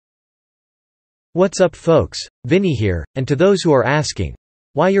What's up folks, Vinny here, and to those who are asking,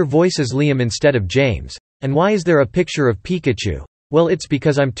 why your voice is Liam instead of James, and why is there a picture of Pikachu? Well, it's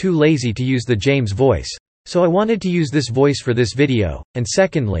because I'm too lazy to use the James voice, so I wanted to use this voice for this video, and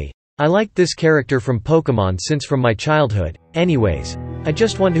secondly, I liked this character from Pokemon since from my childhood. Anyways, I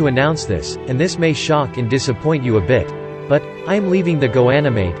just want to announce this, and this may shock and disappoint you a bit, but I am leaving the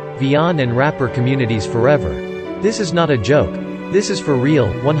Goanimate, Vyond and rapper communities forever. This is not a joke, this is for real,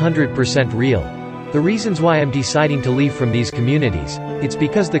 100% real. The reasons why I'm deciding to leave from these communities, it's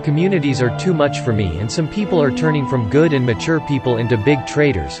because the communities are too much for me and some people are turning from good and mature people into big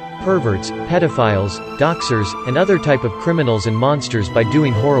traitors, perverts, pedophiles, doxers, and other type of criminals and monsters by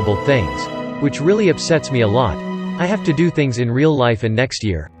doing horrible things, which really upsets me a lot. I have to do things in real life and next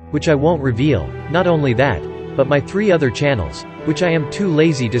year, which I won't reveal. Not only that, but my 3 other channels, which I am too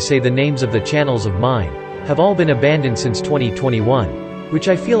lazy to say the names of the channels of mine, have all been abandoned since 2021. Which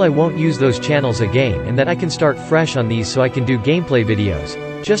I feel I won't use those channels again and that I can start fresh on these so I can do gameplay videos,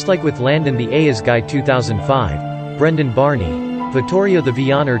 just like with Landon the Ayas Guy 2005, Brendan Barney, Vittorio the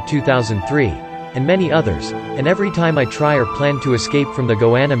Vyonder 2003, and many others, and every time I try or plan to escape from the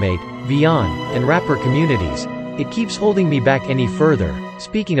Goanimate, Vyond, and rapper communities, it keeps holding me back any further.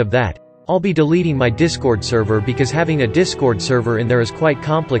 Speaking of that, I'll be deleting my Discord server because having a Discord server in there is quite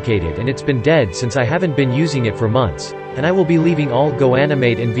complicated and it's been dead since I haven't been using it for months. And I will be leaving all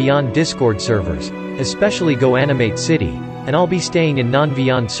Goanimate and Vyond Discord servers, especially Goanimate City, and I'll be staying in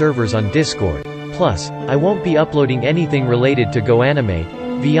non-Vyond servers on Discord. Plus, I won't be uploading anything related to Goanimate,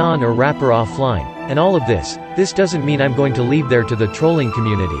 Vyond or rapper offline. And all of this doesn't mean I'm going to leave there to the trolling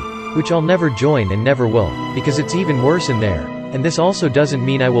community, which I'll never join and never will, because it's even worse in there. And this also doesn't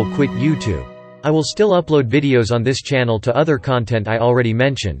mean I will quit YouTube. I will still upload videos on this channel to other content I already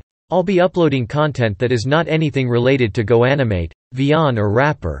mentioned. I'll be uploading content that is not anything related to Goanimate, Vyond or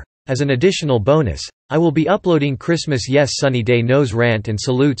rapper. As an additional bonus, I will be uploading Christmas Yes Sunny Day Nose rant and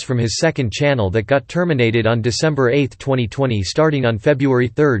salutes from his second channel that got terminated on December 8, 2020 starting on February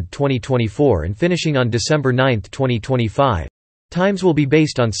 3, 2024 and finishing on December 9, 2025. Times will be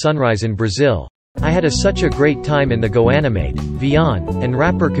based on Sunrise in Brazil. I had such a great time in the Goanimate, Vyond, and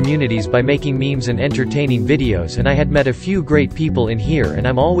rapper communities by making memes and entertaining videos, and I had met a few great people in here, and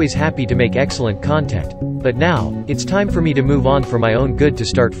I'm always happy to make excellent content. But now, it's time for me to move on for my own good to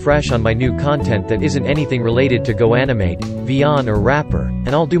start fresh on my new content that isn't anything related to Goanimate, Vyond or rapper, and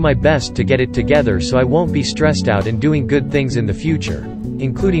I'll do my best to get it together so I won't be stressed out and doing good things in the future,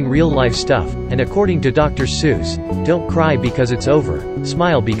 including real life stuff. And according to Dr. Seuss, don't cry because it's over,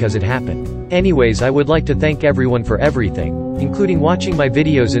 smile because it happened. Anyways, I would like to thank everyone for everything, including watching my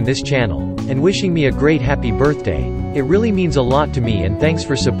videos in this channel, and wishing me a great happy birthday. It really means a lot to me, and thanks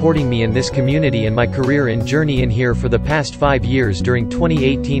for supporting me in this community and my career and journey in here for the past 5 years during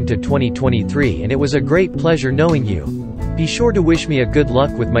 2018 to 2023, and it was a great pleasure knowing you. Be sure to wish me a good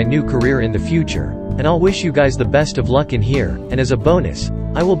luck with my new career in the future, and I'll wish you guys the best of luck in here, and as a bonus,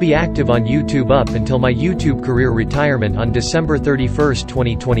 I will be active on YouTube up until my YouTube career retirement on December 31,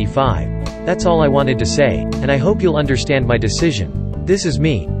 2025. That's all I wanted to say, and I hope you'll understand my decision. This is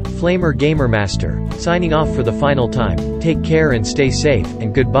me, FlamerGamerMaster, signing off for the final time. Take care and stay safe,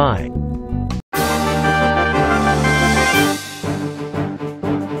 and goodbye.